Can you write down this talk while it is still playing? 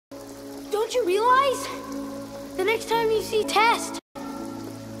Don't you realize? The next time you see Test,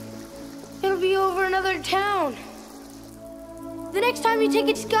 it'll be over another town. The next time you take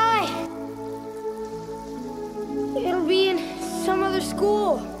it Sky, it'll be in some other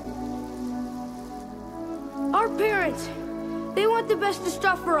school. Our parents, they want the best of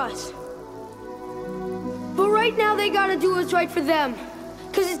stuff for us. But right now they gotta do what's right for them.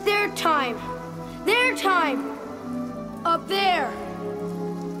 'Cause it's their time. Their time. Up there.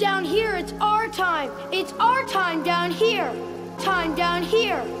 Down here, it's our time. It's our time down here. Time down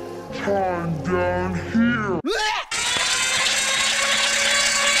here. Time down here.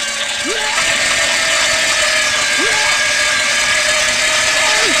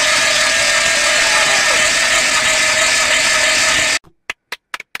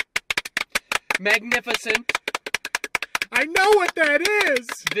 Magnificent. I know what that is!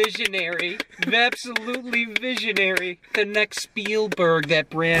 Visionary. Absolutely visionary. The next Spielberg that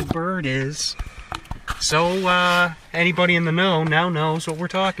Brad Bird is. So, anybody in the know now knows what we're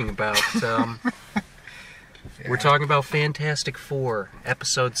talking about. We're talking about Fantastic Four,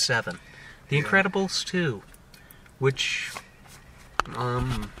 Episode 7. The Incredibles 2, which,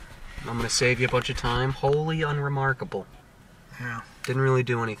 I'm gonna save you a bunch of time. Wholly unremarkable. Yeah. Didn't really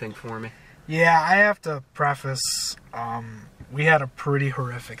do anything for me. Yeah, I have to preface, we had a pretty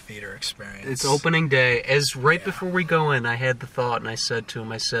horrific theater experience. It's opening day. Before we go in, I had the thought, and I said to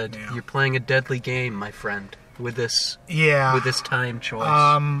him, you're playing a deadly game, my friend, with this time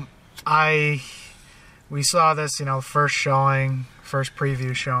choice. We saw this, first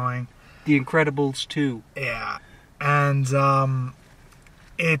preview showing. The Incredibles 2. Yeah. And,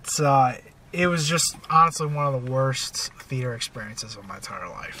 it was just, honestly, one of the worst theater experiences of my entire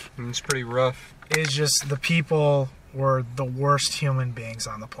life. It's pretty rough. It's just, the people were the worst human beings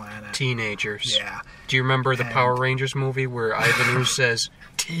on the planet. Teenagers. Yeah. Do you remember the Power Rangers movie where Ivan Ooze says,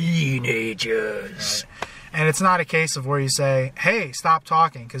 teenagers? Right. And it's not a case of where you say, hey, stop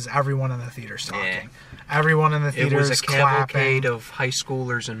talking, because everyone in the theater's talking. Yeah. Everyone in the theater is It was a cavalcade clapping. of high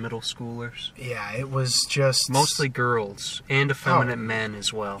schoolers and middle schoolers. Yeah, it was just... Mostly girls, and effeminate men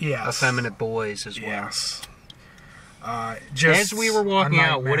as well. Yes. Effeminate boys as well. Yes. As we were walking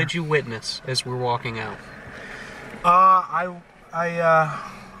out, what did you witness as we were walking out? I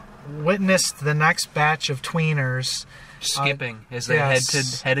witnessed the next batch of tweeners... Skipping as they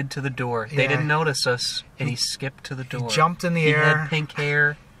headed to the door. They didn't notice us, and he skipped to the door. He jumped in the air. He had pink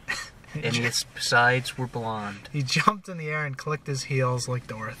hair, and his sides were blonde. He jumped in the air and clicked his heels like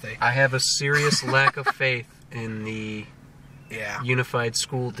Dorothy. I have a serious lack of faith in the unified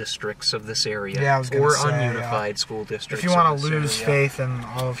school districts of this area. Yeah, I was or say, ununified school districts. If you want to lose faith in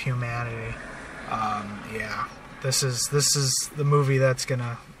all of humanity, this is the movie that's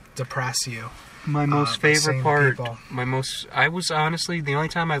gonna depress you. My most favorite part, I was honestly, the only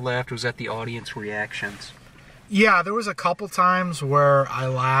time I laughed was at the audience reactions. Yeah, there was a couple times where I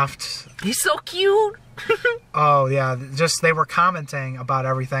laughed. He's so cute! Oh, yeah, just they were commenting about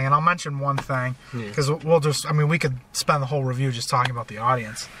everything, and I'll mention one thing, because we could spend the whole review just talking about the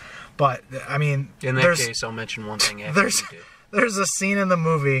audience, but, in that case, I'll mention one thing after you do. There's a scene in the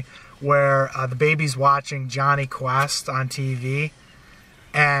movie where the baby's watching Johnny Quest on TV,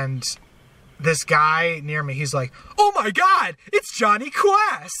 and... this guy near me, he's like, "Oh my God, it's Johnny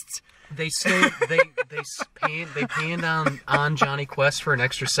Quest!" They panned on Johnny Quest for an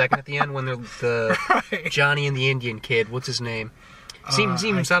extra second at the end when they're the Johnny and the Indian kid. What's his name? Zim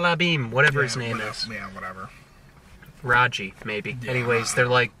Salabim, whatever his name is. Yeah, whatever. Raji, maybe. Yeah. Anyways, they're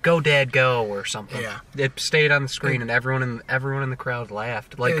like, "Go, Dad, go," or something. Yeah. It stayed on the screen, and everyone in the crowd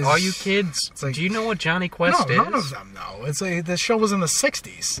laughed. Like, all you kids, do you know what Johnny Quest is? No, none of them know. The show was in the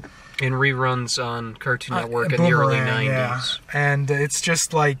 60s. In reruns on Cartoon Network in the early 90s. Yeah. And it's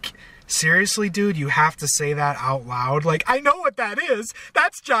just like, seriously, dude, you have to say that out loud. Like, I know what that is.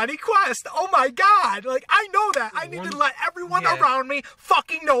 That's Johnny Quest. Oh my God. Like, I know that. I need to let everyone around me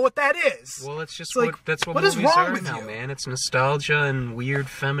fucking know what that is. Well, it's just that's what movies are now, man. It's nostalgia and weird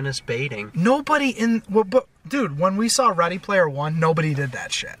feminist baiting. Dude, when we saw Ready Player One, nobody did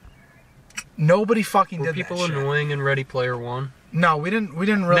that shit. Nobody fucking did that shit. Were people annoying in Ready Player One? No, we didn't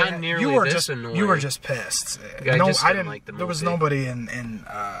really. Not nearly annoying. You were just pissed. I didn't like the movie. There was nobody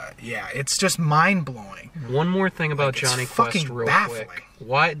it's just mind blowing. One more thing about Johnny Quest, real quick.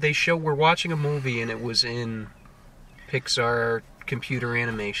 We're watching a movie and it was in Pixar computer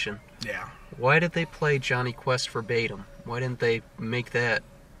animation. Yeah. Why did they play Johnny Quest verbatim? Why didn't they make that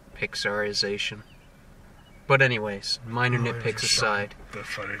Pixarization? But anyways, minor nitpicks aside, the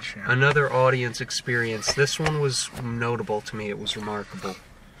footage, another audience experience. This one was notable to me. It was remarkable.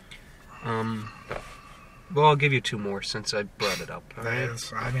 Well, I'll give you 2 more since I brought it up. All right?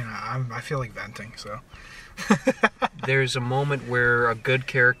 I mean, I feel like venting, so. There's a moment where a good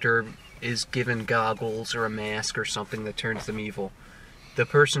character is given goggles or a mask or something that turns them evil. The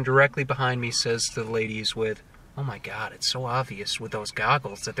person directly behind me says to the lady he's with, "Oh my god, it's so obvious with those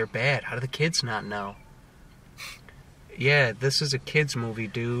goggles that they're bad. How do the kids not know?" Yeah, this is a kids movie,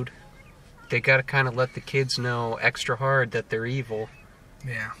 dude. They gotta kind of let the kids know extra hard that they're evil.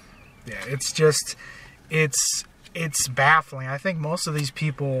 Yeah. Yeah, it's just, it's baffling. I think most of these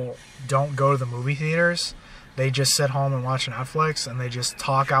people don't go to the movie theaters. They just sit home and watch Netflix, and they just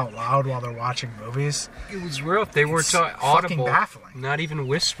talk out loud while they're watching movies. It was rough. They were fucking audible, baffling. not even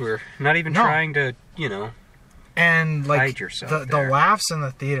whisper, not even trying to, and like hide yourself the laughs in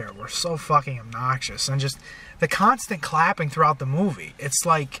the theater were so fucking obnoxious, and just the constant clapping throughout the movie. It's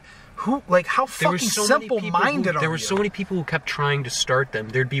like, how fucking simple-minded are you? There were so many people who kept trying to start them.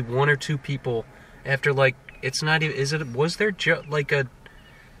 There'd be 1 or 2 people after, like, it's not even, was there like a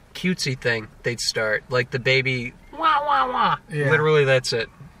cutesy thing they'd start, like the baby wah wah wah. Yeah. Literally, that's it.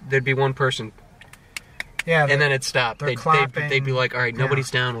 There'd be 1 person, and then it'd stop. They'd be like, "All right,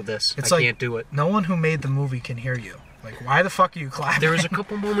 nobody's down with this. I can't do it." No one who made the movie can hear you. Like, why the fuck are you clapping? There was a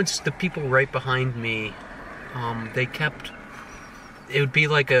couple moments. The people right behind me, they kept. It would be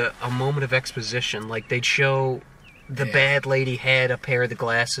like a moment of exposition. Like they'd show the bad lady had a pair of the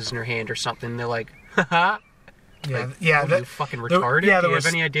glasses in her hand or something. They're like, "Haha." Yeah, you fucking retarded? Do you have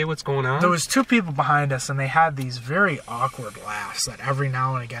any idea what's going on? There was 2 people behind us, and they had these very awkward laughs that every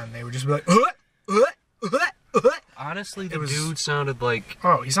now and again they would just be like, Honestly, the dude sounded like...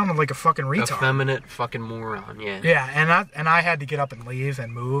 Oh, he sounded like a fucking retard. Effeminate fucking moron, yeah. Yeah, and I had to get up and leave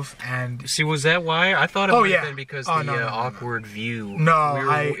and move, and... See, was that why? I thought it might have been because awkward view.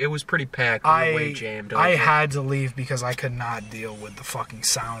 No, it was pretty packed. We were way jammed. I had to leave because I could not deal with the fucking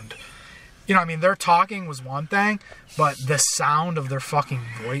sound. You know, I mean, their talking was one thing, but the sound of their fucking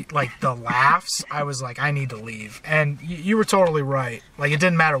voice, like the laughs, I was like, I need to leave. And you were totally right. Like, it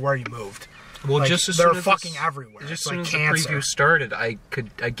didn't matter where you moved. Well, like, just as they're soon as fucking everywhere. Just as soon as the preview started, I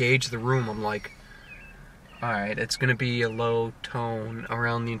gauged the room. I'm like, all right, it's going to be a low tone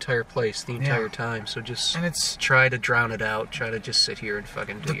around the entire place the entire time. So just try to drown it out. Try to just sit here and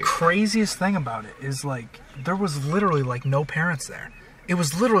fucking do your thing. The craziest thing about it is, like, there was literally, like, no parents there. It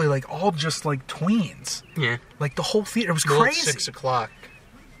was literally, like, all just, like, tweens. Yeah. Like, the whole theater. It was crazy. 6 o'clock.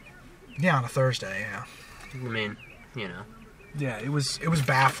 Yeah, on a Thursday, yeah. I mean, Yeah, it was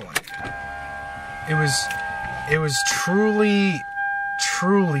baffling. It was truly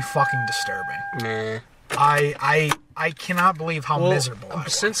fucking disturbing. Nah. I cannot believe how miserable I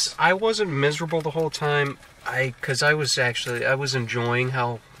was. Since I wasn't miserable the whole time, because I was enjoying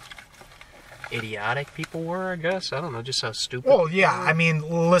how idiotic people were, I guess. I don't know, just how stupid. Well, yeah, I mean,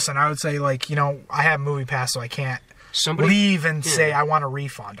 listen, I would say, like, I have Movie Pass, so I can't leave and say I want a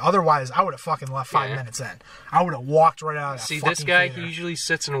refund. Otherwise, I would have fucking left 5 minutes in. I would have walked right out of that fucking this guy, theater. He usually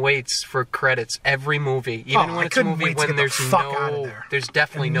sits and waits for credits every movie, even when it's a movie when there's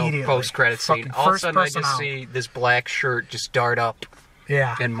definitely no post-credit scene. All of a sudden, I just see this black shirt just dart up.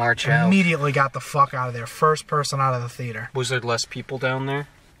 Yeah. And march out. Immediately got the fuck out of there. First person out of the theater. Was there less people down there?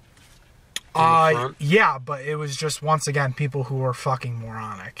 Yeah, but it was just, once again, people who were fucking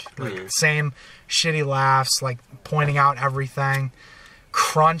moronic. Like, same shitty laughs, like, pointing out everything,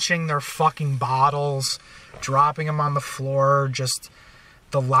 crunching their fucking bottles, dropping them on the floor, just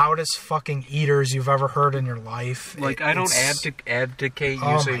the loudest fucking eaters you've ever heard in your life. Like, I don't abdicate using...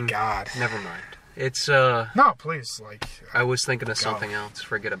 Oh, my God. Never mind. It's, No, please, like... I was thinking of something else.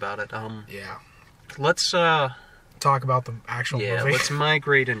 Forget about it. Yeah. Let's, talk about the actual movie. Yeah, let's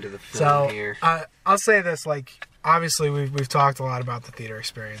migrate into the film here. I'll say this, like, obviously we've talked a lot about the theater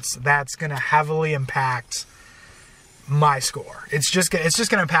experience. That's going to heavily impact my score. It's just going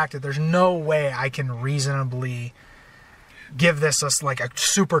to impact it. There's no way I can reasonably give this like a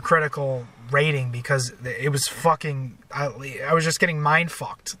super critical rating because it was fucking... I was just getting mind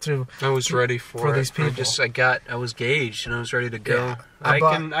fucked I was ready for these people. I was gauged and I was ready to go. Yeah,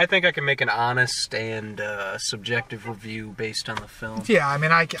 I think I can make an honest and subjective review based on the film. Yeah, I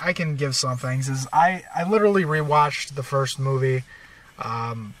mean, I can give some things. I literally rewatched the first movie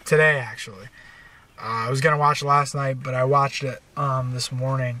today, actually. I was going to watch it last night, but I watched it this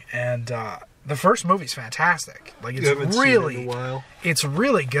morning, and the first movie's fantastic. Like, it's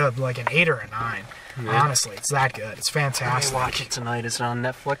really good, like an 8 or a 9. Yeah. Honestly, it's that good. It's fantastic. Can I watch it tonight? Is it on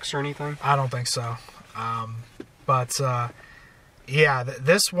Netflix or anything? I don't think so. Yeah,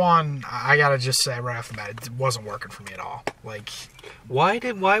 this one, I gotta just say right off the bat, it wasn't working for me at all. Like, why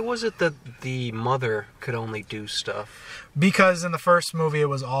was it that the mother could only do stuff? Because in the first movie, it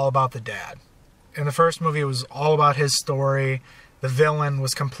was all about the dad. in the first movie, it was all about his story. The villain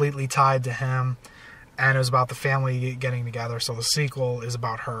was completely tied to him, and it was about the family getting together. So the sequel is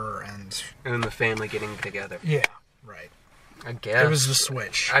about her and the family getting together. Yeah, right. I guess it was the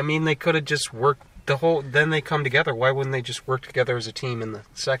switch. I mean, they could have just worked the whole. Then they come together. Why wouldn't they just work together as a team in the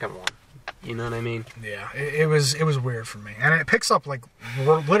second one? You know what I mean? Yeah, it was weird for me, and it picks up like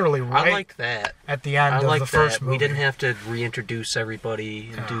literally right. I like that at the end of the first movie. We didn't have to reintroduce everybody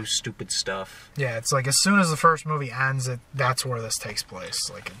and do stupid stuff. Yeah, it's like as soon as the first movie ends, that's where this takes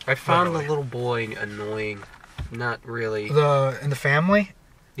place. Like I found the little boy annoying. Not really. In the family.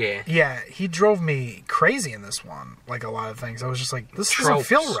 Yeah. Yeah, he drove me crazy in this one. Like a lot of things, I was just like, this doesn't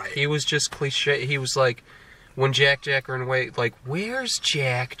feel right. He was just cliche. He was like. When Jack ran away, like, where's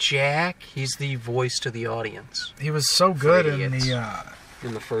Jack? He's the voice to the audience. He was so good in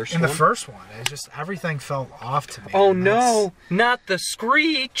the first one. In the first one, it just everything felt off to me. Oh no, not the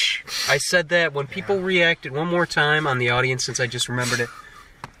screech! I said that when people reacted one more time on the audience, since I just remembered it.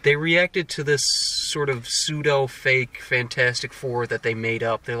 They reacted to this sort of pseudo-fake Fantastic Four that they made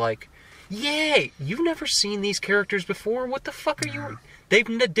up. They're like, "Yay! You've never seen these characters before? What the fuck are you? They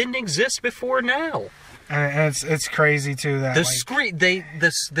didn't exist before now." And it's crazy too that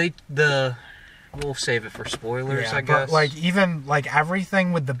we'll save it for spoilers, I guess. But like even like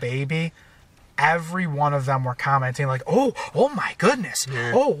everything with the baby, every one of them were commenting like, oh my goodness,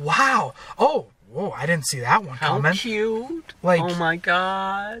 oh wow, oh whoa, I didn't see that one coming. How cute! Like, oh my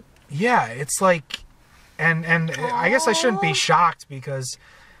god. Yeah, it's like, and I guess I shouldn't be shocked because.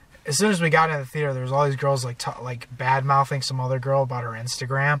 As soon as we got in the theater, there was all these girls like bad mouthing some other girl about her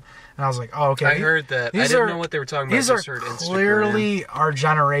Instagram, and I was like, "Oh, okay." I heard that. I didn't know what they were talking about. These are clearly our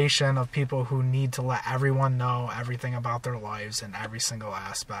generation of people who need to let everyone know everything about their lives in every single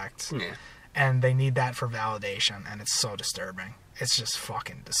aspect, and they need that for validation, and it's so disturbing. It's just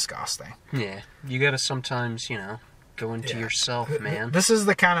fucking disgusting. Yeah, you gotta sometimes, go into yourself, man. This is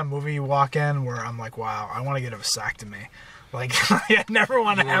the kind of movie you walk in where I'm like, "Wow, I want to get a vasectomy." Like, I never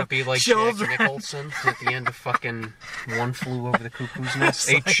want to have be like children. Jack Nicholson at the end of fucking One Flew Over the Cuckoo's Nest.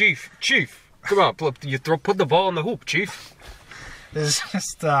 Hey, Chief, come on, put the ball in the hoop, Chief. It's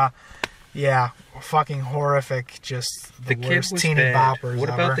just, fucking horrific. Just the kid worst was teeny bad. boppers. What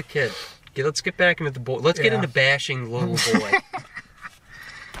about the kid? Let's get back into the boy. Let's get into bashing the little boy.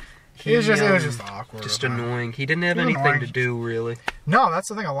 It was just awkward. Just annoying. He didn't have anything to do, really. No, that's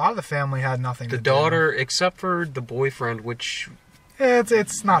the thing. A lot of the family had nothing to do. The daughter, except for the boyfriend, which...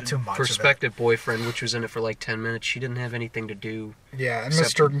 It's not too much prospective boyfriend, which was in it for like 10 minutes. She didn't have anything to do. Yeah, and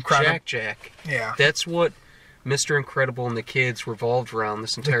Mr. Incredible. Jack. Yeah. That's what Mr. Incredible and the kids revolved around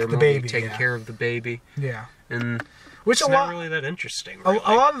this entire movie. Baby, taking care of the baby. Yeah. And... Which it's not really that interesting. Really.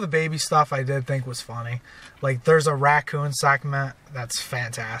 A lot of the baby stuff I did think was funny. Like, there's a raccoon segment that's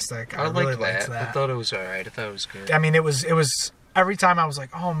fantastic. I really liked that. I thought it was alright. I thought it was good. I mean, it was every time I was like,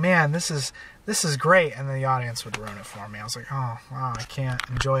 oh man, this is great, and then the audience would ruin it for me. I was like, oh wow, I can't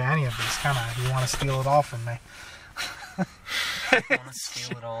enjoy any of this. Kind of, you want to steal it all from me. Want to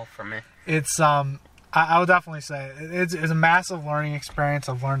steal it all from me? It's I would definitely say it's a massive learning experience.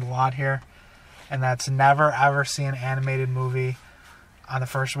 I've learned a lot here. And that's never, ever see an animated movie on the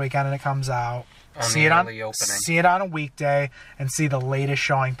first weekend and it comes out. See it on a weekday and see the latest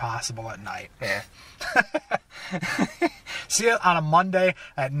showing possible at night. Yeah. See it on a Monday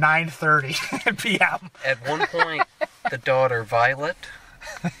at 9:30 p.m. At one point, the daughter, Violet,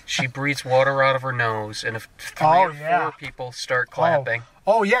 she breathes water out of her nose, and if three or four people start clapping.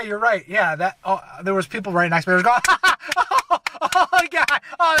 Oh, yeah, you're right. Yeah, there was people right next to me. They were going, oh my god!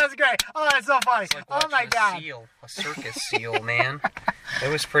 Oh, that's great! Oh, that's so funny! It's like oh my god! A circus seal, man. It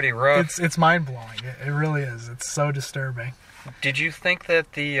was pretty rough. It's mind blowing. It really is. It's so disturbing. Did you think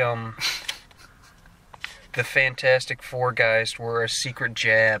that the Fantastic Four guys were a secret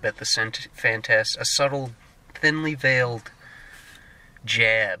jab at the a subtle, thinly veiled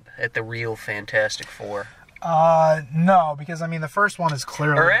jab at the real Fantastic Four? No, because I mean the first one is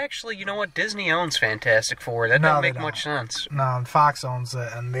clearly. Or actually, you know what? Disney owns Fantastic Four. That doesn't make much sense. No, Fox owns it,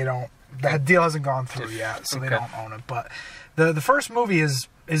 and they don't. That deal hasn't gone through yet, so they don't own it. But the first movie is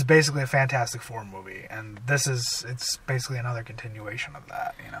basically a Fantastic Four movie, and it's basically another continuation of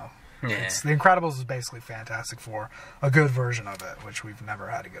that. You know, yeah. The Incredibles is basically Fantastic Four, a good version of it, which we've never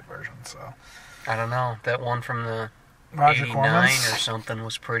had a good version. So I don't know, that one from the Roger 89 Corman's or something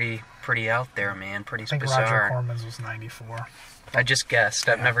was pretty out there, man. Pretty bizarre. I think Roger Corman's was 94. I just guessed.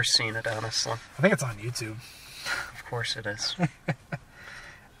 I've never seen it, honestly. I think it's on YouTube. Of course it is.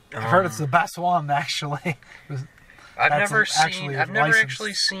 I've heard it's the best one, actually. I've never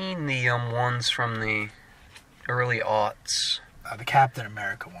actually seen the ones from the early aughts. The Captain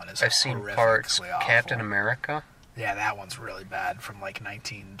America one is I've seen parts. awful. Captain America? Yeah, that one's really bad from like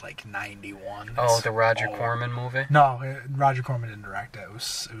 1991. Oh, the Roger Corman movie? No, Roger Corman didn't direct it. It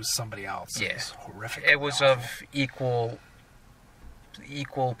was somebody else. Yeah. It was horrific. It was of equal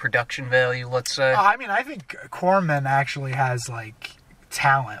production value, let's say. I mean, I think Corman actually has like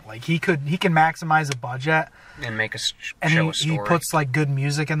talent. Like he can maximize a budget And make a and a story. he puts like good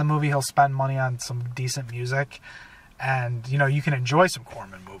music in the movie. He'll spend money on some decent music, and you can enjoy some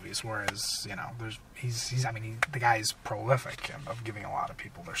Corman movies. Whereas the guy is prolific of giving a lot of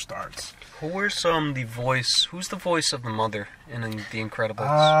people their starts. Who's the voice of the mother in The Incredibles?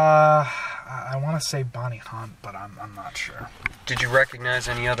 I want to say Bonnie Hunt, but I'm not sure. Did you recognize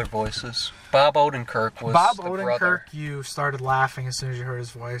any other voices? Bob Odenkirk was Bob the Odenkirk, brother. You started laughing as soon as you heard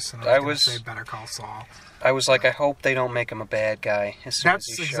his voice, and I was going to say Better Call Saul. I was like, I hope they don't make him a bad guy.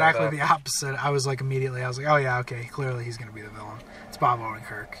 That's exactly the opposite. I was like, oh yeah, okay, clearly he's going to be the villain. It's Bob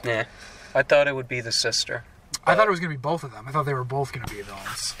Odenkirk. Yeah. I thought it would be the sister. I thought it was going to be both of them. I thought they were both going to be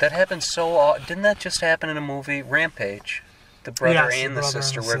villains. That happened so... Didn't that just happen in a movie, Rampage? The brother and the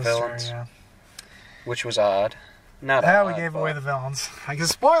sister were villains. Yeah. Which was odd. Not Yeah, odd, we gave away the villains. I guess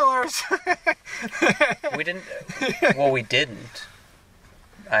spoilers! We didn't... Well, we didn't.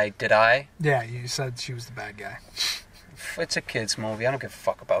 Did I? Yeah, you said she was the bad guy. It's a kid's movie. I don't give a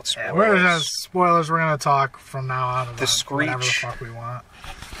fuck about spoilers. Yeah, we're gonna spoilers. We're going to talk from now on about The Screech. whatever the fuck we want.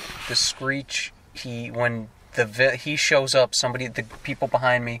 The Screech, when he shows up, the people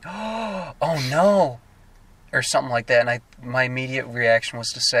behind me, oh no, or something like that, and my immediate reaction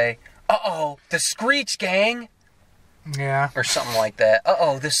was to say, uh-oh, the Screech gang, yeah, or something like that.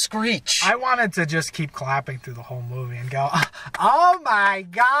 Uh-oh, the Screech. I wanted to just keep clapping through the whole movie and go, oh my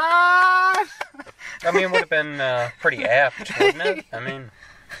god. I mean, it would have been pretty apt, wouldn't it? I mean,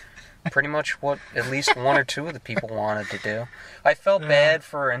 pretty much what at least one or two of the people wanted to do. I felt bad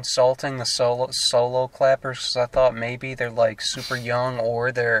for insulting the solo clappers, because I thought maybe they're like super young,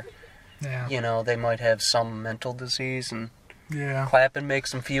 or they're, they might have some mental disease, and clapping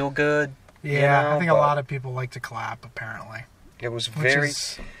makes them feel good. Yeah, I think a lot of people like to clap, apparently. It was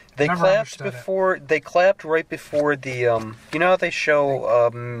they clapped before. They clapped right before the. You know how they show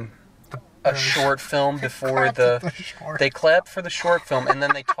a short film before They clapped for the short film, and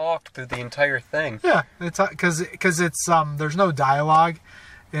then they talked through the entire thing. Yeah, it's because it's there's no dialogue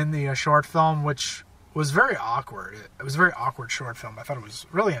in the short film, which was very awkward. It was a very awkward short film. I thought it was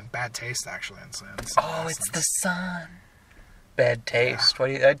really in bad taste, actually. It's the sun. Bad taste.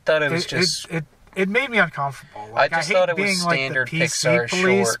 Yeah. I thought it was just. It made me uncomfortable. Like, I just thought it was standard like the Pixar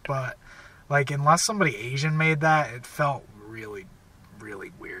police, short. But like, unless somebody Asian made that, it felt really,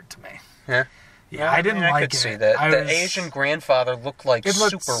 really weird to me. Yeah. Yeah, I didn't like it. I could see that. The Asian grandfather looked like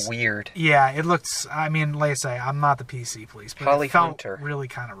super weird. Yeah, it looks. I mean, like I say, I'm not the PC police, but Holly it felt Hunter. really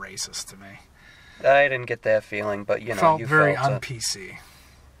kind of racist to me. I didn't get that feeling, but you felt you very felt un-PC.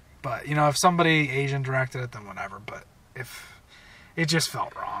 But if somebody Asian directed it, then whatever. But if it just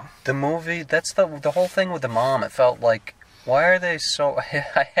felt wrong. The movie, that's the whole thing with the mom. It felt like, why are they so...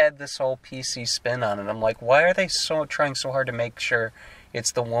 I had this whole PC spin on it. I'm like, why are they trying so hard to make sure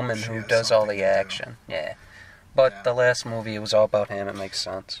it's the woman who does all the action? Yeah. But the last movie, it was all about him. It makes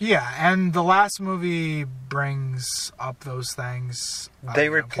sense. Yeah, and the last movie brings up those things. They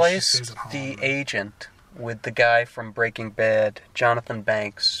replaced the agent with the guy from Breaking Bad, Jonathan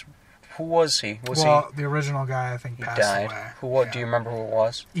Banks. Who was he? The original guy, I think, passed away. Do you remember who it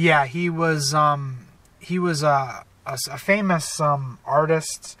was? Yeah, he was a famous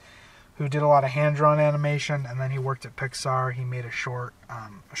artist who did a lot of hand-drawn animation, and then he worked at Pixar. He made a short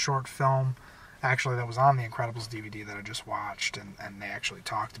film, actually, that was on the Incredibles DVD that I just watched, and they actually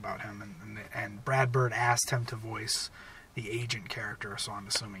talked about him, and Brad Bird asked him to voice the agent character, so I'm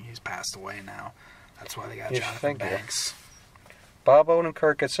assuming he's passed away now. That's why they got Jonathan Banks. Bob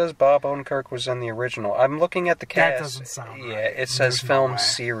Odenkirk, it says Bob Odenkirk was in the original. I'm looking at the cast. That doesn't sound right. Yeah, it says film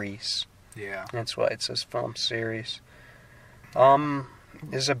series. Yeah. That's why it says film series.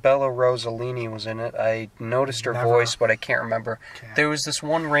 Isabella Rossellini was in it. I noticed her voice, but I can't remember. There was this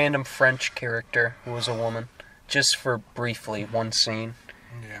one random French character who was a woman, just for briefly, one scene.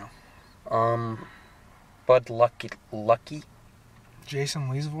 Yeah. Bud Lucky? Jason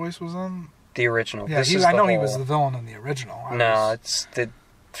Lee's voice was on? The original. Yeah, I know he was the villain in the original.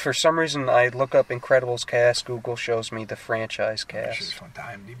 For some reason, I look up Incredibles cast, Google shows me the franchise cast. I just went to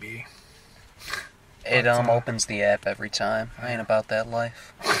IMDb. It opens the app every time. I ain't about that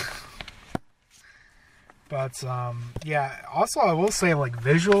life. But, also I will say, like,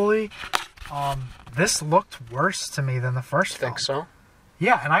 visually, this looked worse to me than the first film. Think so?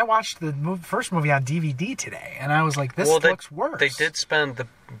 Yeah, and I watched the first movie on DVD today, and I was like, this looks worse. They did spend, the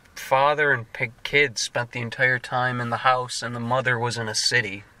father and kid spent the entire time in the house, and the mother was in a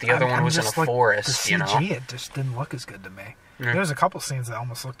city. The other one was in a forest, the CG, it just didn't look as good to me. There was a couple scenes that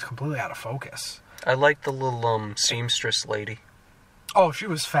almost looked completely out of focus. I liked the little seamstress lady. Oh, she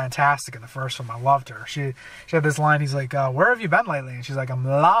was fantastic in the first one. I loved her. She had this line. He's like, "Where have you been lately?" And she's like, "I'm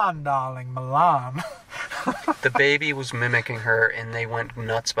Milan, darling, Milan." The baby was mimicking her, and they went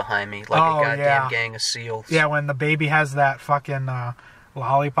nuts behind me like a goddamn gang of seals. Yeah, when the baby has that fucking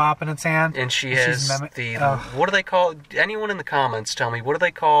lollipop in its hand, and she has what do they call? Anyone in the comments, tell me, what do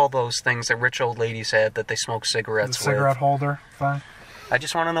they call those things that rich old ladies have that they smoke cigarettes with? The cigarette holder thing. I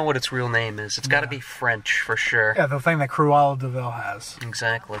just want to know what its real name is. It's got to be French, for sure. Yeah, the thing that Cruella de Vil has.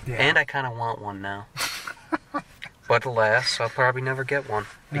 Exactly. Yeah. And I kind of want one now. But alas, I'll probably never get one,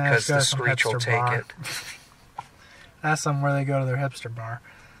 because the Screech will take it. Ask them where they go to their hipster bar.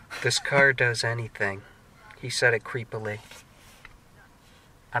 This car does anything. He said it creepily.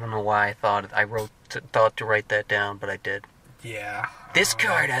 I don't know why I thought to write that down, but I did. Yeah. This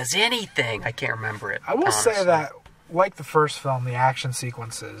car does anything. I can't remember it. I will say that, like the first film, the action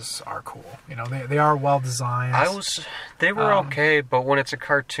sequences are cool. You know, they are well designed. They were okay, but when it's a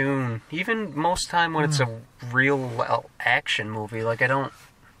cartoon, even most time when it's a real action movie, like I don't.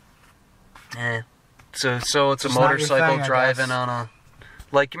 So it's a motorcycle driving on a.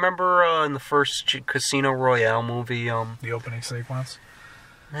 Like, you remember in the first Casino Royale movie? The opening sequence.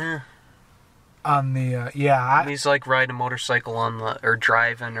 Yeah. On the he's like riding a motorcycle or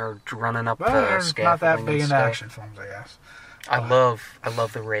driving or running up the scaffolding. Not that big in action films, I guess. I love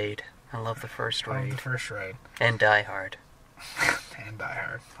the Raid. I love the first Raid. I love the first Raid. And Die Hard. And Die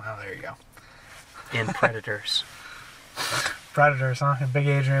Hard. Well, there you go. And Predators. Predators, huh? A big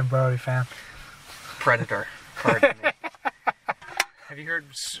Adrian Brody fan. Predator. Pardon me. Have you heard,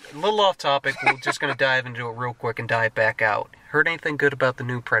 a little off topic, we're just going to dive into it real quick and dive back out. Heard anything good about the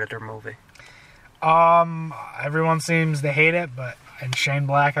new Predator movie? Everyone seems to hate it, but in Shane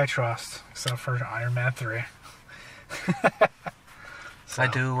Black I trust, except for Iron Man 3. So,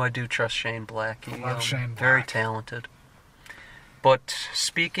 I do trust Shane Black. I love Shane Black. Very talented. But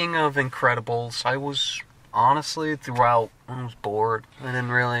speaking of Incredibles, I was honestly throughout I was bored. I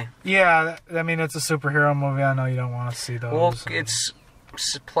didn't really. Yeah, I mean it's a superhero movie. I know you don't want to see those. Well,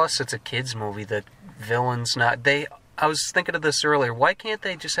 plus it's a kids movie. The villain's not they. I was thinking of this earlier. Why can't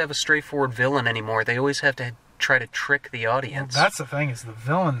they just have a straightforward villain anymore? They always have to try to trick the audience. Well, that's the thing, is the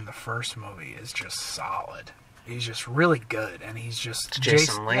villain in the first movie is just solid. He's just really good, and he's just...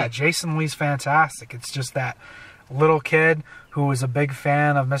 Jason Lee. Yeah, Jason Lee's fantastic. It's just that little kid who was a big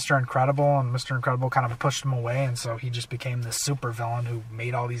fan of Mr. Incredible, and Mr. Incredible kind of pushed him away, and so he just became this super villain who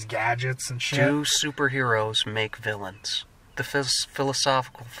made all these gadgets and shit. Do superheroes make villains? The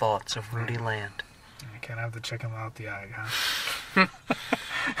philosophical thoughts of RuudiLand. You can't have the chicken without the egg, huh?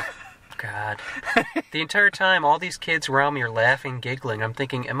 God. The entire time, all these kids around me are laughing, giggling. I'm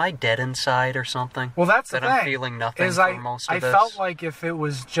thinking, am I dead inside or something? Well, that's the thing. I'm feeling nothing for most of this. I felt like if it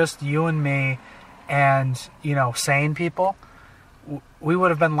was just you and me and, sane people, we would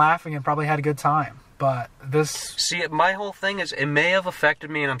have been laughing and probably had a good time. But this... See, my whole thing is, it may have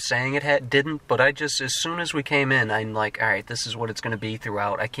affected me, and I'm saying it didn't, but I just, as soon as we came in, I'm like, alright, this is what it's going to be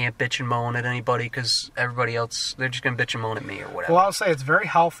throughout. I can't bitch and moan at anybody, because everybody else, they're just going to bitch and moan at me, or whatever. Well, I'll say it's very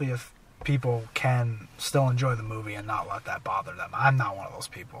healthy if people can still enjoy the movie and not let that bother them. I'm not one of those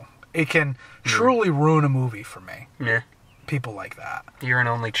people. It can truly ruin a movie for me. Yeah. People like that. You're an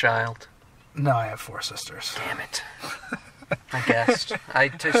only child? No, I have 4 sisters. Damn it. I guessed.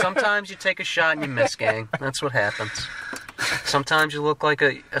 Sometimes you take a shot and you miss, gang. That's what happens. Sometimes you look like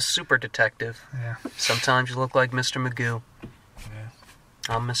a super detective. Yeah. Sometimes you look like Mr. Magoo. Yeah.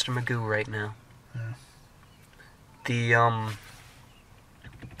 I'm Mr. Magoo right now. Yeah.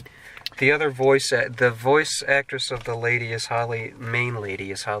 The other voice actress of the lady is main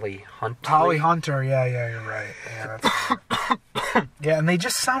lady is Holly Hunter. Holly Hunter, yeah, you're right. Yeah, that's right. Yeah, and they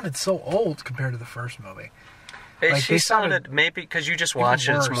just sounded so old compared to the first movie. She sounded, maybe because you just watched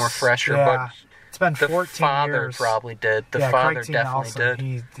it, it's more fresher, yeah. but it's been 14 years. The father probably did. The father definitely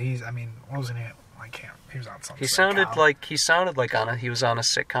did. He's, what was in it? He was on something. He sounded like he was on a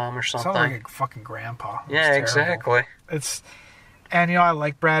sitcom or something. Sounded like a fucking grandpa. Yeah, exactly. And I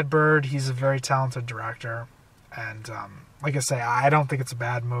like Brad Bird. He's a very talented director, and like I say, I don't think it's a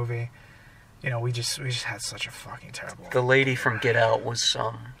bad movie. We just had such a fucking terrible. The lady from Get Out was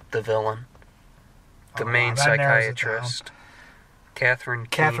the villain. The main psychiatrist, Catherine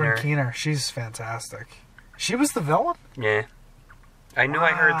Keener. She's fantastic. She was the villain? Yeah. I knew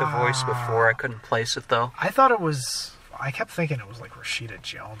I heard the voice before. I couldn't place it, though. I thought it was I kept thinking it was like Rashida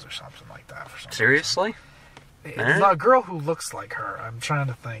Jones or something like that for some Seriously? reason. It's not a girl who looks like her. I'm trying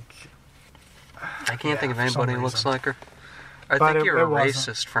to think. I can't think of anybody who looks like her. I But think you're a it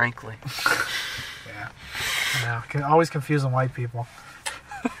wasn't. racist, frankly. Yeah. Always confusing white people.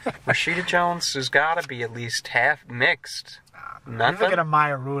 Rashida Jones has got to be at least half mixed. You Nothing? look at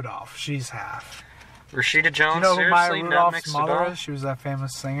Maya Rudolph. She's half. Rashida Jones, Do you know who seriously? Maya Not Rudolph's mixed at mother all? is? She was that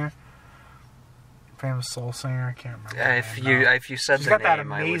famous singer. Famous soul singer. I can't remember. Yeah, her name if you said She's the got that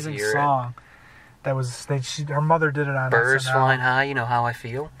name, I would amazing hear it. song. That was her mother did it on Birds SNL. flying high, you know how I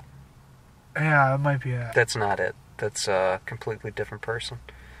feel? Yeah, it might be it. That's not it. That's a completely different person.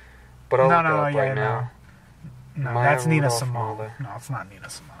 But I'll No, look no, it up yeah, right no. now. No, Maya that's Nina Rudolph Simone. mother. No, it's not Nina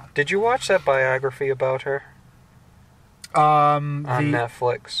Simone. Did you watch that biography about her on The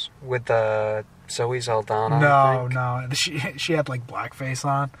Netflix with Zoe Saldana? I think? no, she had like blackface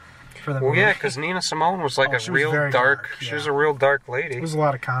on for the Well, movie. yeah, because Nina Simone was like Oh, a she was real very dark. dark, She yeah. was a real dark There lady. was a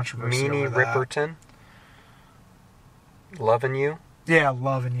lot of controversy Meanie over that. Ripperton. Loving You. Yeah,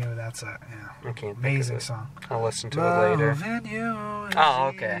 Loving You. That's it. Yeah, I can't think amazing of it. song. I'll listen to it later. Loving you is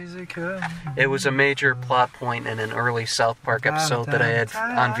Oh, okay. easy come. It was a major plot point in an early South Park episode that I had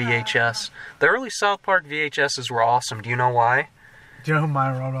on VHS. The early South Park VHSs were awesome. Do you know why? Do you know who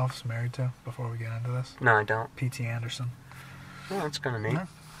Maya Rudolph's married to? Before we get into this, No, I don't. P.T. Anderson. Oh, that's kind of neat. Yeah.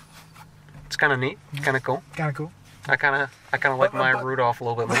 It's kind of neat. Kind of cool. Kind of cool. I kind of like Maya Rudolph a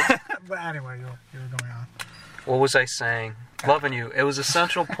little bit more. But anyway, you were going on. What was I saying? Loving You. It was a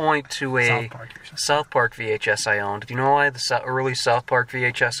central point to a South Park. South Park VHS I owned. Do you know why the early South Park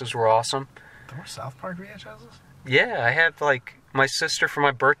VHSs were awesome? There were South Park VHSs? Yeah, I had like my sister for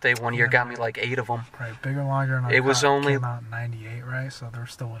my birthday one year got me like 8 of them. Right, Bigger, Longer, and Uncut It was only- came out in 98, right? So there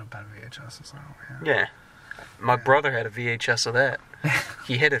still would have been VHSs out. Yeah. My brother had a VHS of that.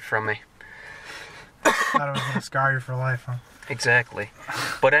 He hid it from me. Thought it was going to scar you for life, huh? Exactly.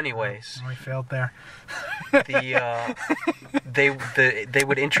 But anyways, We failed there. they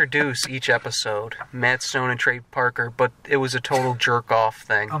would introduce each episode, Matt Stone and Trey Parker, but it was a total jerk off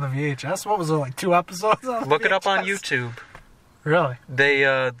thing. On the VHS? What was it, like 2 episodes on the Look it up on VHS? YouTube. Really?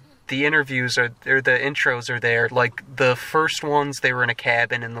 They the interviews are or the intros are there. Like the first ones, they were in a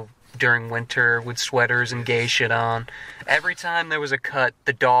cabin during winter with sweaters and gay shit on. Every time there was a cut,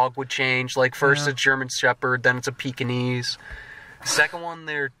 the dog would change. Like first Yeah. it's German Shepherd, then it's a Pekingese. Second one,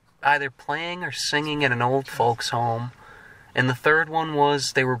 they're either playing or singing at an old folks' home. And the third one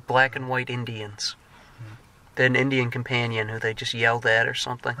was they were black and white Indians. They had an Indian companion who they just yelled at or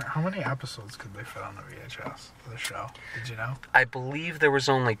something. How many episodes could they fit on the VHS for the show? Did you know? I believe there was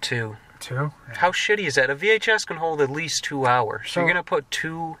only 2. 2? Yeah. How shitty is that? A VHS can hold at least 2 hours. So So- you're gonna put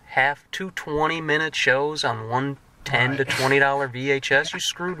two 20-minute shows on one $10 to Right. $20 VHS? You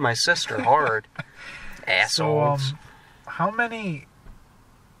screwed my sister hard. Assholes. So, how many...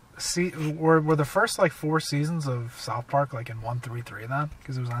 were the first, like, 4 seasons of South Park, like, in 1 through 3 then?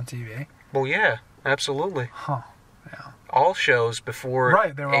 Because it was on TV? Well, yeah, absolutely. Huh. Yeah. All shows before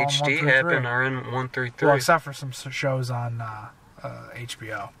Right, they were all in 1 HD through happened 3. are in 1 through 3. Well, except for some shows on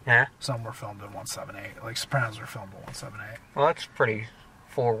HBO. Yeah. Some were filmed in 178. Like, Sopranos were filmed in 178. Well, that's pretty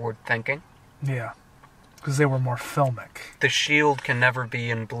forward thinking. Yeah. Because they were more filmic. The Shield can never be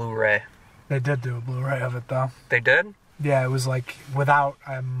in Blu-ray. They did do a Blu-ray of it, though. They did? Yeah, it was, like, without,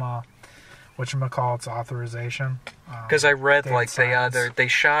 whatchamacallit's authorization. Because I read David like Simons. they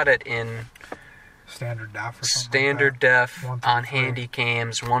shot it in Standard def or something standard like that. def 1 through on 3. handy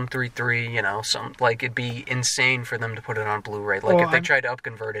cams 133, you know, some like it'd be insane for them to put it on Blu-ray. Like Well, if they tried to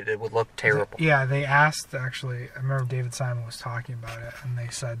upconvert it, it would look terrible. Yeah, they asked, actually, I remember David Simon was talking about it, and they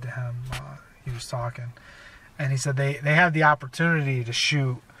said to him, he was talking, and he said they had the opportunity to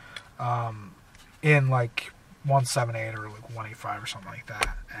shoot in, like, 178 or, like, 185 or something like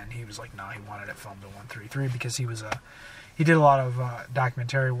that, and he was like, no, he wanted it filmed in 133 because he did a lot of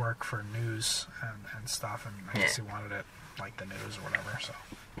documentary work for news and stuff, and I guess he wanted it like the news or whatever, so.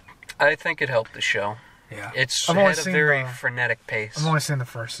 I think it helped the show. Yeah. It's I've only had a seen very the- frenetic pace. I've only seen the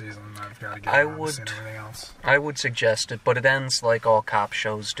first season, and I've got to get around to seeing everything else. I would suggest it, but it ends like all cop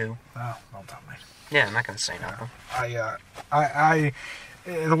shows do. Oh, don't tell me. Yeah, I'm not going to say nothing.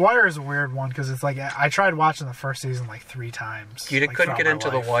 The Wire is a weird one because it's like I tried watching the first season like 3 times. You like, couldn't throughout get my into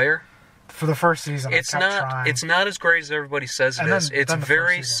life. The Wire? For the first season, It's I kept not. trying. It's not as great as everybody says it And is. then- It's then the first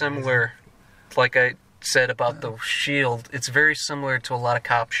very season was similar. Like I said about the Shield, it's very similar to a lot of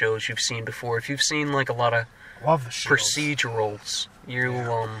cop shows you've seen before. If you've seen like a lot of Love the Shield. procedurals, you've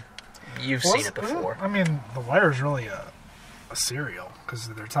Well, seen it before. I mean, The Wire is really a serial because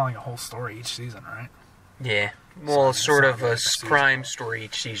they're telling a whole story each season, right? Yeah. Well, So, sort it's of not a like a crime seasonal. story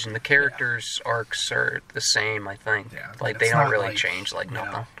each season. The characters' arcs are the same, I think. Yeah, Like, it's they don't not really like, change, like, you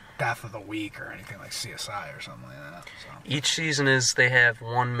nothing. know, Death of the Week or anything like CSI or something like that. So. Each season is they have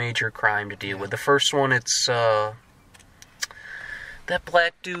one major crime to deal with. The first one, it's that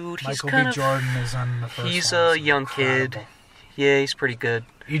black dude. He's Michael kind B. of Jordan is on the first he's one. a It's young incredible. kid. Yeah, he's pretty good.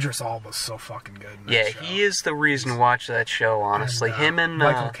 Idris Elba's so fucking good. In that Yeah, show. he is the reason to watch that show. Honestly, him and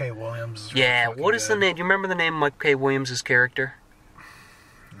Michael K. Williams. Is really yeah. fucking What is the good. name? Do you remember the name of Michael K. Williams' character?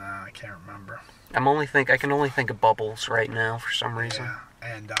 Nah, I can't remember. I can only think of Bubbles right now for some reason. Yeah,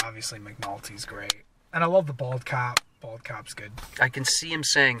 and obviously McNulty's great, and I love the bald cop. Bald cop's good. I can see him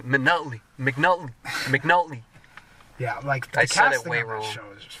saying McNulty. Yeah, like the I said it casting way on that wrong. show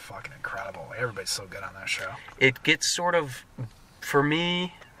is just fucking incredible. Everybody's so good on that show. It gets sort of for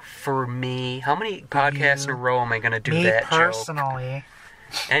me. How many podcasts in a row am I going to do that joke? personally.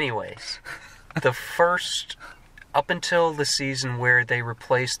 Anyways, the first up until the season where they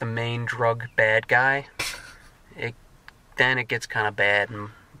replace the main drug bad guy, then it gets kind of bad, and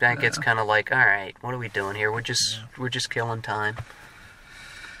then it gets kind of like, all right, what are we doing here? We're just killing time.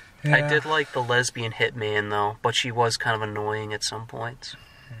 Yeah. I did like the lesbian hitman though, but she was kind of annoying at some points.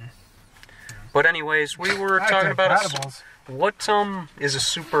 But anyways, we were talking about Incredibles. what is a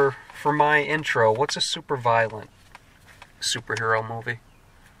super for my intro. What's a super violent superhero movie?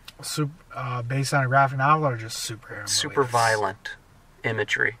 Based on a graphic novel or just superhero movie? Super violent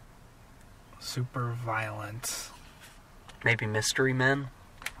imagery. Super violent. Maybe Mystery Men.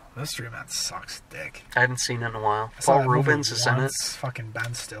 Mystery Man sucks dick. I haven't seen it in a while. I saw Paul that movie Rubens is in it. once. Fucking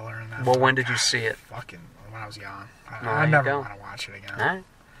Ben Stiller in that. Well, when did you see it? Fucking when I was young. There I you never go. want to watch it again. Alright.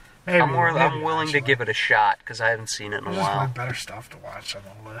 Maybe, I'm maybe willing to eventually. give it a shot because I haven't seen it in a There's just way while. better stuff to watch on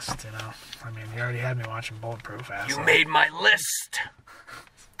the list, you know. I mean, you already had me watching Bulletproof. You Asshole. made my list.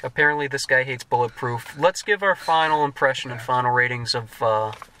 Apparently, this guy hates Bulletproof. Let's give our final impression and final ratings of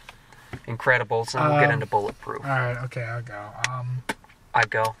Incredibles, and we'll get into Bulletproof. All right, okay, I'll go. I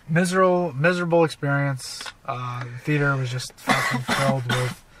go. Miserable experience. The theater was just fucking filled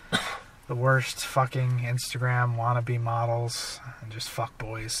with the worst fucking Instagram wannabe models and just fuck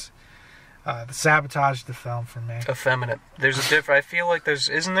boys. The sabotaged the film for me. Effeminate. There's a difference. I feel like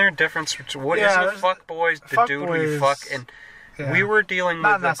isn't there a difference between what Yeah, is a there's- fuck boy, the fuck dude boy who you is- fuck, and Yeah. we were dealing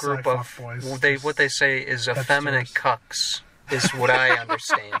Not with a group necessarily of fuck boys, what they say is that's effeminate cucks is what I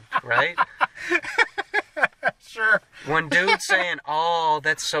understand, right? Sure. When dude's saying, "Oh,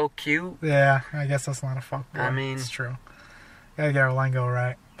 that's so cute," Yeah, I guess that's not a fuck boy. I mean- it's true. Gotta get our lingo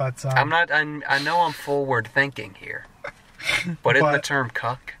right. But I know I'm forward thinking here, but in the But- term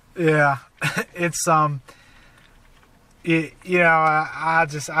cuck, yeah, it's you know, I'll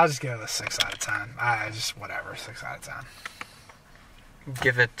just give it a 6 out of 10. I just whatever, 6 out of 10.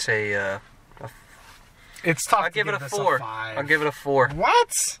 give it a. It's tough. I'll to give it a this 4. 5. I'll give it a 4.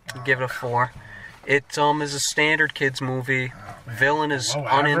 What? Give it a 4. It is a standard kids movie. Villain is Below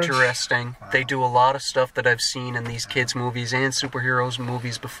average? uninteresting. They do a lot of stuff that I've seen in these kids movies and superheroes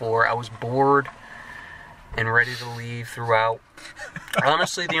movies before. I was bored and ready to leave throughout.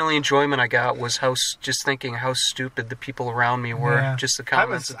 Honestly, the only enjoyment I got was just thinking how stupid the people around me were. Yeah. Just the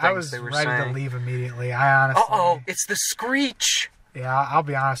comments and I things was they were ready saying. to leave immediately. I honestly. Uh-oh, it's the Screech! Yeah, I'll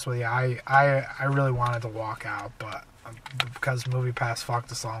be honest with you. I really wanted to walk out, but because MoviePass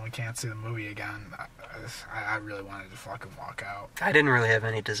fucked us all and we can't see the movie again, I really wanted to fucking walk out. I didn't really have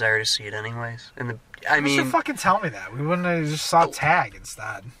any desire to see it anyways. You should fucking tell me that. We wouldn't have just saw Tag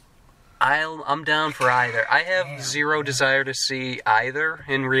instead. I'm down for either. I have zero desire to see either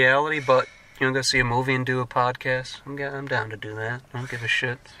in reality, but go see a movie and do a podcast. I'm down to do that. I don't give a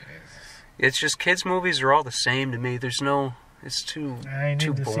shit. It's just kids' movies are all the same to me. It's too I need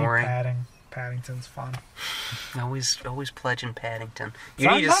to boring. see Paddington's fun. Always pledging Paddington. It's You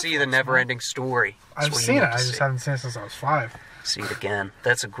on need to see the Netflix, Never-Ending Story. That's I've what you seen need it. to I just see. haven't seen it since I was 5. See it again.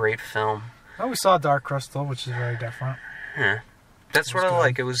 That's a great film. Oh, we saw Dark Crystal, which is very different. Yeah. That's what I good.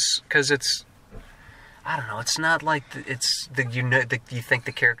 like. It was because it's. I don't know. It's not like you think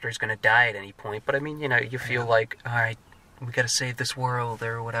the character is going to die at any point, but I mean, you feel like, all right, we got to save this world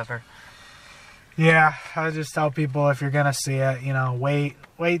or whatever. Yeah, I just tell people if you're gonna see it,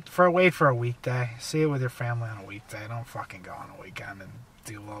 wait for a weekday. See it with your family on a weekday. Don't fucking go on a weekend and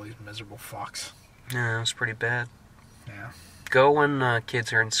deal with all these miserable fucks. Yeah, it was pretty bad. Yeah. Go when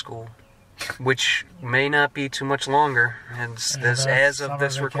kids are in school, which may not be too much longer as of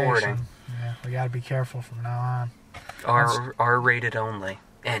this recording. Yeah, we gotta be careful from now on. R-rated only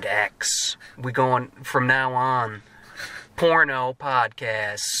and X. We going from now on. Porno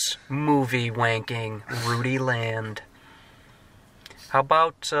podcasts, movie wanking, RuudiLand. How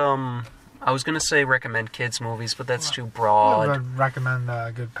about I was gonna say recommend kids movies, but that's too I broad. would recommend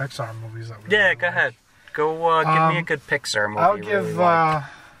good Pixar movies. That we Yeah, really go like. ahead. Go give me a good Pixar movie. I'll you give really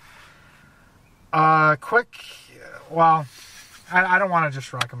like. quick. Well, I don't want to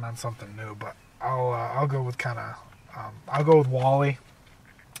just recommend something new, but I'll go with I'll go with Wall-E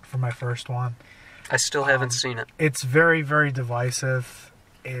for my first one. I still haven't seen it. It's very, very divisive.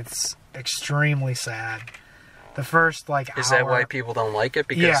 It's extremely sad. The first Is that why people don't like it?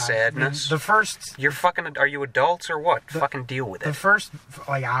 Because sadness? The first You're fucking... Are you adults or what? Fucking deal with the it. first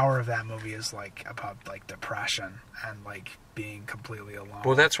hour of that movie is about depression and being completely alone.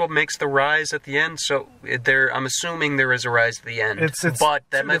 Well, that's what makes the rise at the end. So I'm assuming there is a rise at the end. But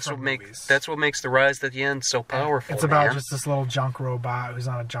that's what makes the rise at the end so powerful. It's about just this little junk robot who's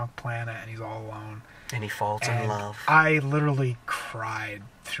on a junk planet and he's all alone. And he falls in love. I literally cried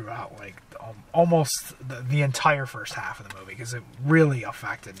throughout almost the entire first half of the movie because it really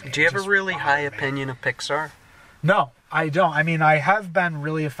affected me. Do you have a really high opinion of Pixar? No, I don't. I mean, I have been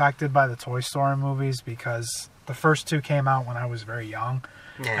really affected by the Toy Story movies because the first two came out when I was very young.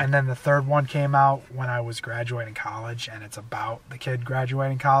 Yeah. And then the third one came out when I was graduating college, and it's about the kid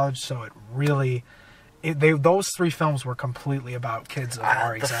graduating college, so it really... those three films were completely about kids of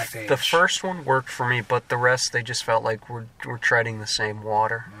our exact age. The first one worked for me, but the rest, they just felt like we're treading the same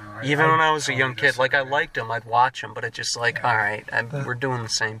water. Even when I was a young kid, I liked them, I'd watch them, but it's just alright, we're doing the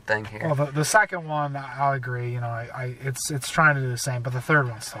same thing here. Well, the second one, I'll agree, it's trying to do the same, but the third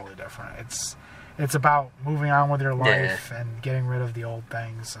one's totally different. It's about moving on with your life and getting rid of the old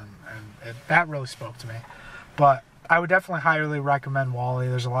things, and that really spoke to me. But I would definitely highly recommend Wall-E.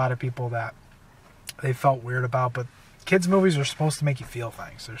 There's a lot of people that they felt weird about, but kids' movies are supposed to make you feel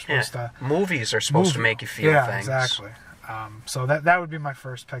things. They're supposed to... Movies are supposed to make you feel things. Yeah, exactly. So that would be my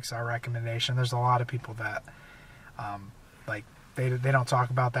first Pixar recommendation. There's a lot of people that, they don't talk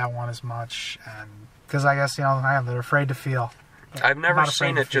about that one as much, and because I guess, they're afraid to feel. I've never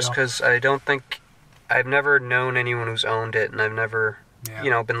seen it just because I've never known anyone who's owned it, and I've never,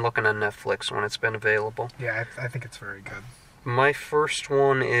 been looking on Netflix when it's been available. Yeah, I think it's very good. My first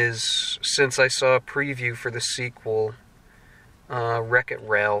one is, since I saw a preview for the sequel, Wreck-It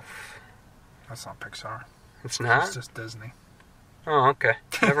Ralph. That's not Pixar. It's not? It's just Disney. Oh, okay.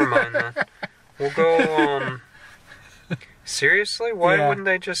 Never mind then. We'll go, seriously? Why wouldn't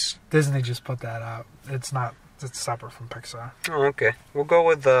they just... Disney just put that out. It's separate from Pixar. Oh, okay. We'll go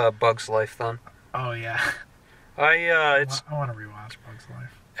with Bug's Life then. Oh, yeah. I want to rewatch Bug's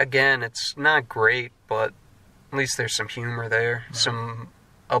Life. Again, it's not great, but at least there's some humor there. Right. Some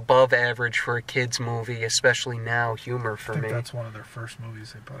above average for a kid's movie, especially now, humor for me. I think that's one of their first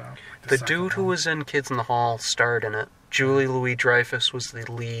movies they put out. The dude who was in Kids in the Hall starred in it. Julie Louis-Dreyfus was the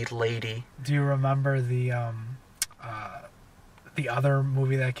lead lady. Do you remember the other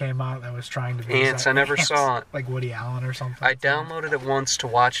movie that came out that was trying to be... Ants, I never saw it. Like Woody Allen or something? I downloaded it once to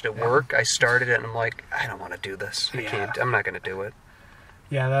watch it at work. I started it and I'm like, I don't want to do this. I can't. I'm not going to do it.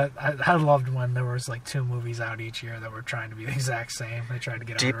 Yeah, I loved when there was 2 movies out each year that were trying to be the exact same. They tried to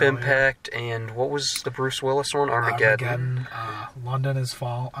get Deep out earlier. Impact, and what was the Bruce Willis one? Armageddon. London is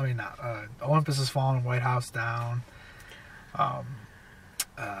fallen. I mean, Olympus has fallen and White House down.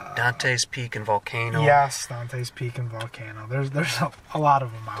 Dante's Peak and Volcano. Yes, Dante's Peak and Volcano. There's a lot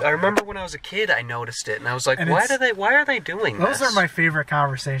of them out there. I remember when I was a kid, I noticed it, and I was like, why are they doing this? Those are my favorite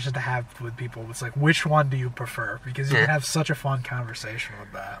conversations to have with people. It's like, which one do you prefer? Because you can have such a fun conversation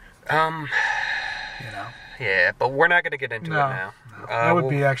with that. Yeah, but we're not going to get into it now. No. That would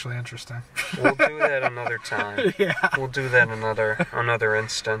be actually interesting. We'll do that another time. Yeah. We'll do that another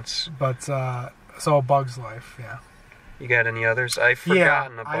instance. But, so Bug's Life, yeah. You got any others? I've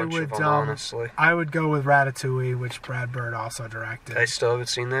forgotten a bunch of them, honestly. I would go with Ratatouille, which Brad Bird also directed. I still haven't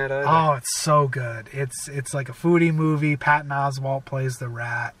seen that either. Oh, it's so good. It's like a foodie movie. Patton Oswalt plays the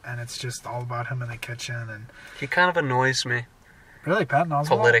rat, and it's just all about him in the kitchen. And he kind of annoys me. Really, Patton Oswalt?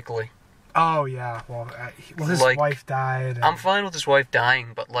 Politically. Oh, yeah. Well, his wife died. I'm fine with his wife dying,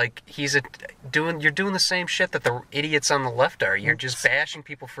 but you're doing the same shit that the idiots on the left are. You're just bashing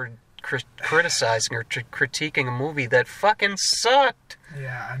people for criticizing or critiquing a movie that fucking sucked.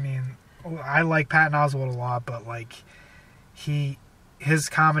 Yeah, I mean, I like Patton Oswalt a lot, but his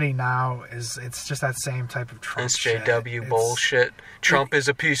comedy now it's just that same type of Trump SJW bullshit. Trump is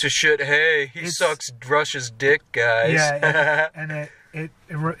a piece of shit. Hey, he sucks Russia's dick, guys. Yeah, and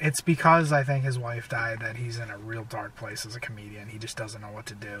it's because I think his wife died that he's in a real dark place as a comedian. He just doesn't know what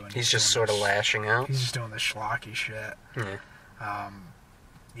to do. And he's just sort of lashing out. He's just doing this schlocky shit. Yeah.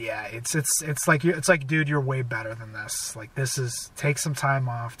 Yeah, it's like dude, you're way better than this. Take some time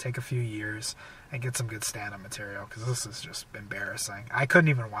off, take a few years, and get some good stand-up material, because this is just embarrassing. I couldn't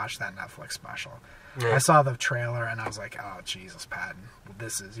even watch that Netflix special. Yeah. I saw the trailer and I was like, oh Jesus, Patton,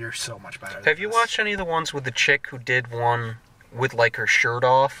 you're so much better than Have you watched any of the ones with the chick who did one with like her shirt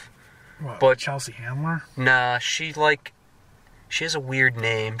off? What, but Chelsea Handler? Nah, she has a weird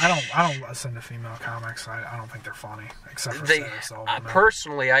name. I don't listen to female comics. I don't think they're funny, except for Sarah Silverman.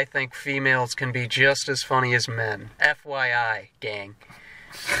 Personally, I think females can be just as funny as men. FYI, gang.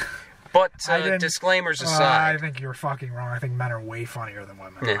 But disclaimers aside, I think you're fucking wrong. I think men are way funnier than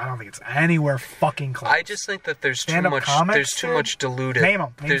women. Yeah. I don't think it's anywhere fucking close. I just think that there's too much. Comics, there's too much diluted. Name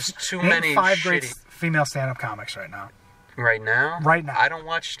them. There's too name many 5 great female stand-up comics right now. Right now? Right now. I don't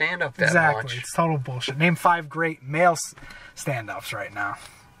watch stand-up that much. Exactly. It's total bullshit. Name 5 great male stand-ups right now.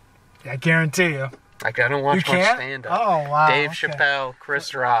 I guarantee you. I don't watch much stand-up. Oh, wow. Dave Chappelle,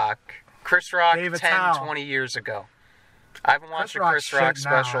 Chris Rock. Chris Rock 10, 20 years ago. I haven't watched a Chris Rock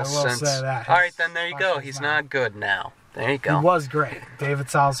special since. Alright, then there you go. He's not good now. There you go. He was great. David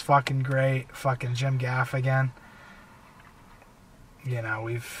Towell's fucking great. Fucking Jim Gaffigan. You know,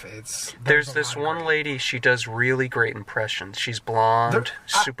 There's this one lady, she does really great impressions. She's blonde,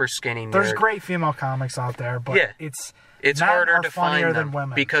 super skinny nerd. There's great female comics out there, but it's harder to find them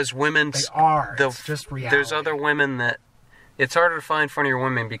women. Because women's... They are. It's just reality. There's other women that... It's harder to find funnier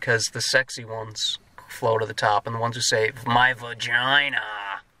women because the sexy ones flow to the top, and the ones who say, my vagina,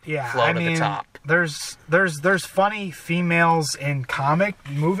 flow to the top. There's funny females in comic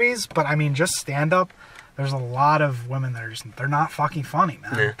movies, but I mean, just stand-up... There's a lot of women that they're not fucking funny,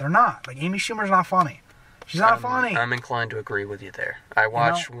 man. Yeah. They're not. Like, Amy Schumer's not funny. She's not funny. I'm inclined to agree with you there. I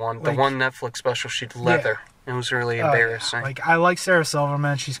watched the one Netflix special, she did leather. Yeah. It was really embarrassing. Yeah. Like, I like Sarah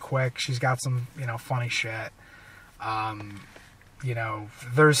Silverman. She's quick. She's got some, funny shit.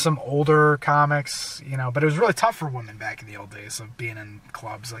 There's some older comics, but it was really tough for women back in the old days of being in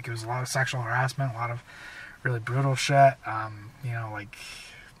clubs. Like, it was a lot of sexual harassment, a lot of really brutal shit.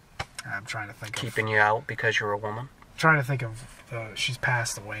 I'm trying to think Keeping you out because you're a woman? Trying to think of... she's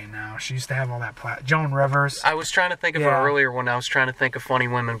passed away now. She used to have all that... Joan Rivers. I was trying to think of her earlier when I was trying to think of funny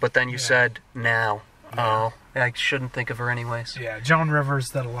women, but then you said now. Yeah. Oh, I shouldn't think of her anyways. Yeah, Joan Rivers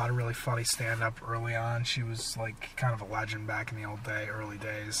did a lot of really funny stand-up early on. She was, kind of a legend back in the early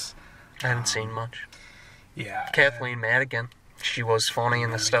days. I haven't seen much. Yeah. Kathleen Madigan. She was funny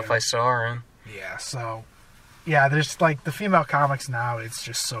in the stuff I saw her in. Yeah, so... Yeah, there's, the female comics now, it's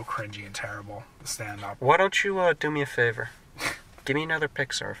just so cringy and terrible, the stand-up. Why don't you do me a favor? Give me another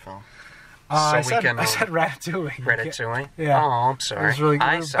Pixar film. I said Ratatouille. Ratatouille? Yeah. Oh, I'm sorry.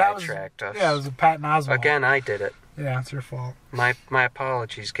 I sidetracked us. Yeah, it was a Patton Oswalt. Again, I did it. Yeah, it's your fault. My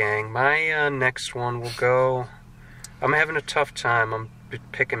apologies, gang. My next one will go... I'm having a tough time. I'm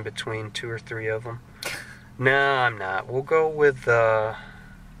picking between 2 or 3 of them. No, I'm not. We'll go with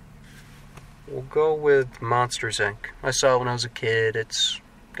Monsters, Inc. I saw it when I was a kid. It's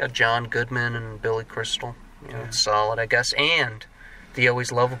got John Goodman and Billy Crystal. It's solid, I guess. And the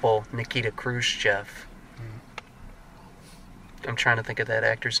always lovable Nikita Khrushchev. I'm trying to think of that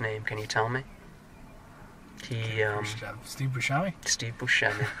actor's name. Can you tell me? Steve Buscemi? Steve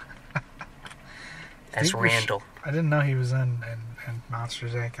Buscemi. As Randall. I didn't know he was in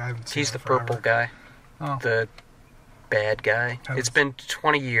Monsters, Inc. I haven't seen He's the purple guy. Oh. The bad guy. It's been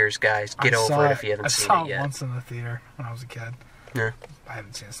 20 years, guys. Get over it if you haven't seen it yet. I saw it once in the theater when I was a kid. Yeah. I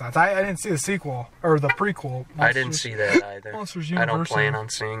haven't seen it. I didn't see the sequel, or the prequel. I didn't see that either. I don't plan on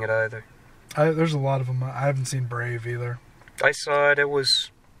seeing it either. There's a lot of them. I haven't seen Brave either. I saw it. It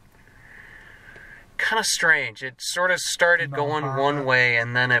was kind of strange. It sort of started going one way,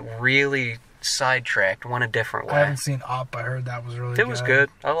 and then it really sidetracked, went a different way. I haven't seen Up. I heard that was really good. It was good.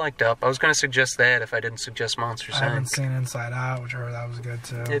 I liked Up. I was going to suggest that if I didn't suggest Monsters, Inc. I haven't seen Inside Out, which I heard that was good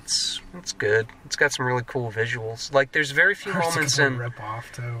too. It's good. It's got some really cool visuals. Like, there's very few moments in... rip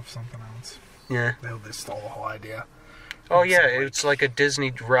off too of something else. Yeah. They stole the whole idea. Oh yeah, it's like a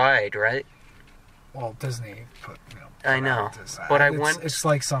Disney ride, right? Well, Disney put, I know, It's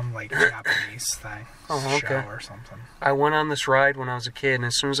like some Japanese thing. Show or something. I went on this ride when I was a kid, and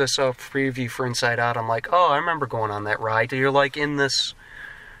as soon as I saw a preview for Inside Out, I'm like, oh, I remember going on that ride. You're like in this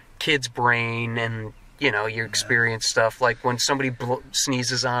kid's brain, and you experience stuff like when somebody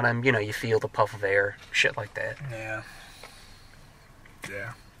sneezes on him. You feel the puff of air, shit like that. Yeah.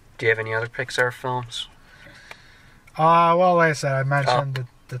 Yeah. Do you have any other Pixar films? Well, like I said, I mentioned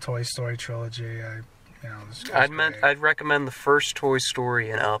the Toy Story trilogy. I'd recommend the first Toy Story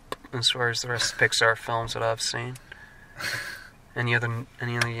and up as far as the rest of the Pixar films that I've seen. Any other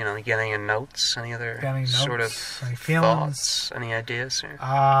you get any notes? Any other sort of any thoughts? Any ideas here?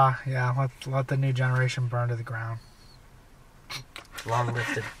 Yeah, let the new generation burn to the ground. Long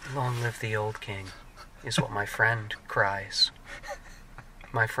live the old king, is what my friend cries.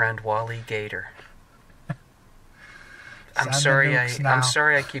 My friend Wally Gator. I'm sorry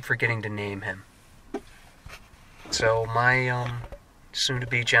I keep forgetting to name him. So my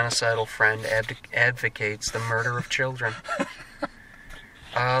soon-to-be genocidal friend advocates the murder of children.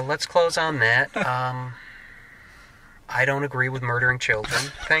 Let's close on that. I don't agree with murdering children.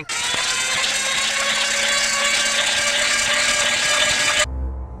 Thank you.